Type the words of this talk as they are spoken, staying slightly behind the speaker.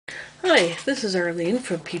Hi, this is Arlene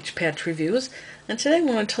from Peach Patch Reviews, and today I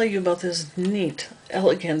want to tell you about this neat,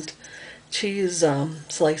 elegant cheese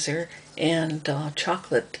slicer and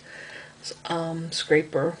chocolate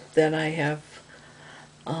scraper that I have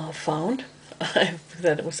found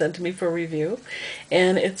that it was sent to me for review,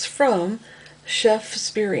 and it's from Chef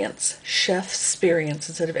Experience. Chef Experience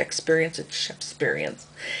instead of experience, it's Chef Experience,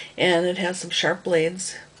 and it has some sharp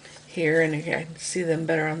blades here, and you can see them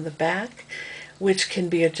better on the back, which can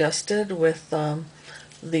be adjusted with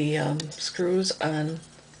the screws on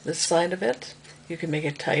this side of it. You can make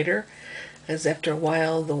it tighter, as after a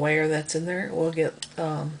while the wire that's in there will get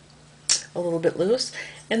a little bit loose.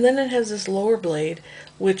 And then it has this lower blade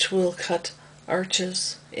which will cut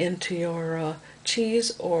arches into your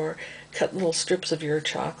cheese or cut little strips of your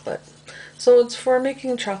chocolate. So it's for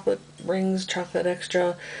making chocolate rings, chocolate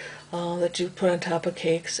extra that you put on top of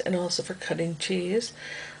cakes, and also for cutting cheese.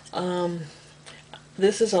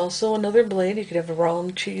 This is also another blade. You could have a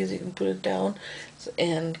round cheese, you can put it down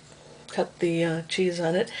and cut the cheese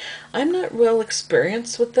on it. I'm not well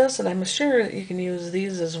experienced with this, and I'm sure you can use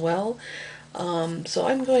these as well. So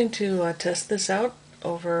I'm going to test this out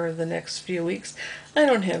over the next few weeks. I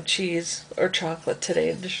don't have cheese or chocolate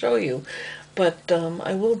today to show you, but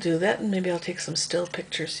I will do that, and maybe I'll take some still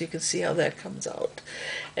pictures so you can see how that comes out.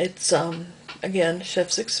 It's again,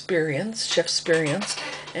 Chef's Experience,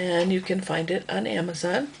 and you can find it on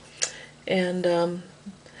Amazon. And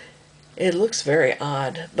it looks very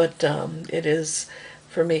odd, but it is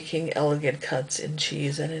for making elegant cuts in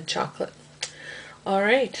cheese and in chocolate. All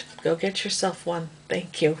right, go get yourself one.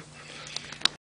 Thank you.